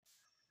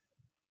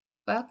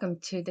Welcome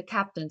to the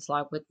Captain's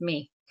Log with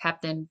me,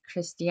 Captain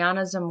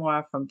Christiana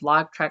Zamora from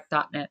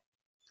blogtrek.net.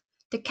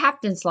 The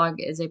Captain's Log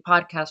is a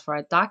podcast where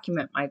I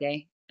document my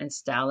day and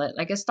style it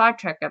like a Star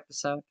Trek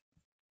episode.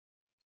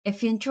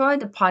 If you enjoy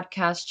the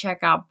podcast, check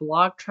out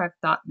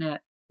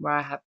blogtrek.net where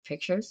I have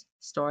pictures,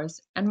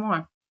 stories, and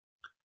more.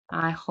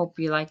 I hope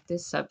you like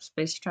this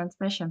subspace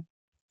transmission.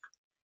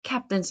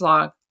 Captain's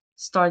Log,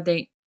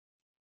 stardate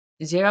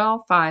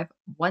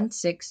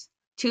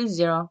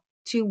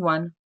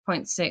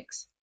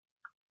 05162021.6.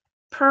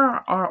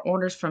 Per our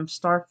orders from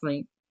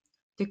Starfleet,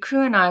 the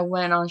crew and I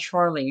went on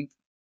shore leave,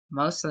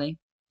 mostly.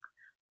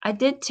 I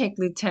did take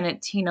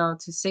Lieutenant Tino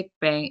to sick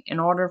bay in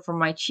order for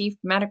my chief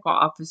medical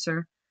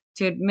officer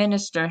to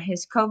administer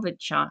his COVID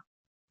shot.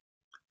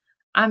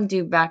 I'm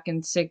due back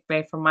in sick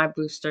bay for my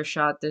booster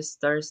shot this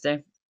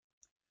Thursday.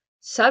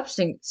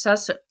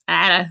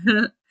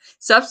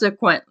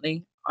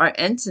 Subsequently, our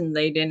ensign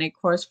laid in a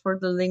course for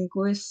the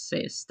linguist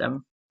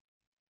system.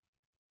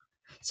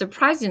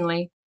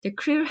 Surprisingly, the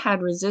crew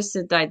had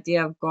resisted the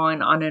idea of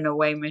going on an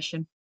away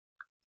mission.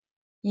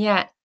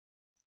 Yet,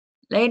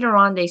 later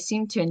on they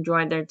seemed to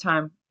enjoy their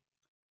time.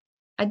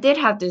 I did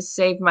have to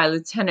save my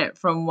lieutenant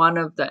from one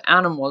of the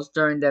animals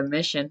during the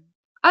mission.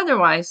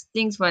 Otherwise,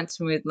 things went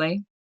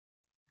smoothly.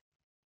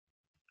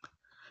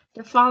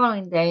 The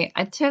following day,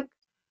 I took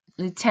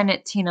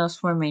Lieutenant Tino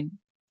swimming.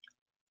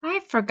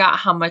 I forgot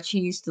how much he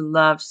used to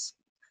love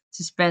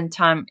to spend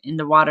time in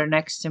the water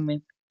next to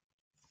me.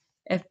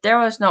 If there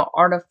was no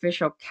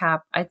artificial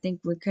cap, I think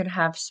we could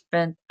have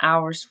spent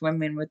hours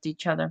swimming with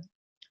each other.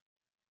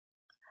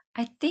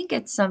 I think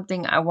it's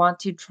something I want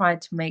to try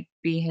to make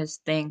be his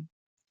thing.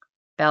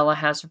 Bella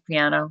has her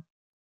piano.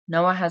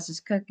 Noah has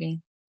his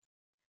cooking.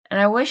 And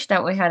I wish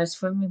that we had a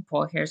swimming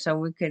pool here so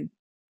we could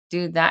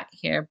do that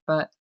here,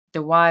 but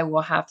the Y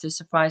will have to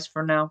suffice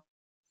for now.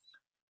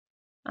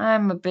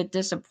 I'm a bit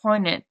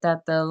disappointed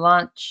that the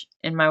launch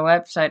in my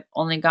website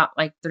only got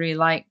like 3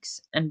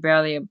 likes and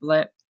barely a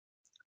blip.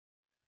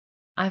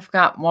 I've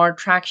got more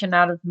traction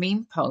out of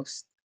meme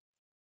posts.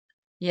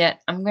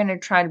 Yet I'm going to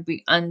try to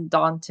be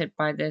undaunted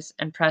by this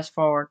and press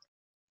forward.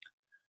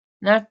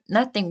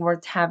 Nothing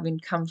worth having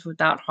comes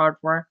without hard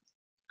work,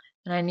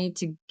 and I need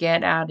to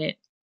get at it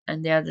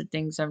and the other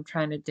things I'm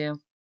trying to do.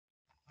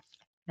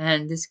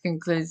 And this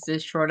concludes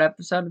this short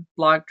episode of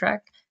Blog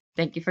Trek.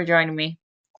 Thank you for joining me.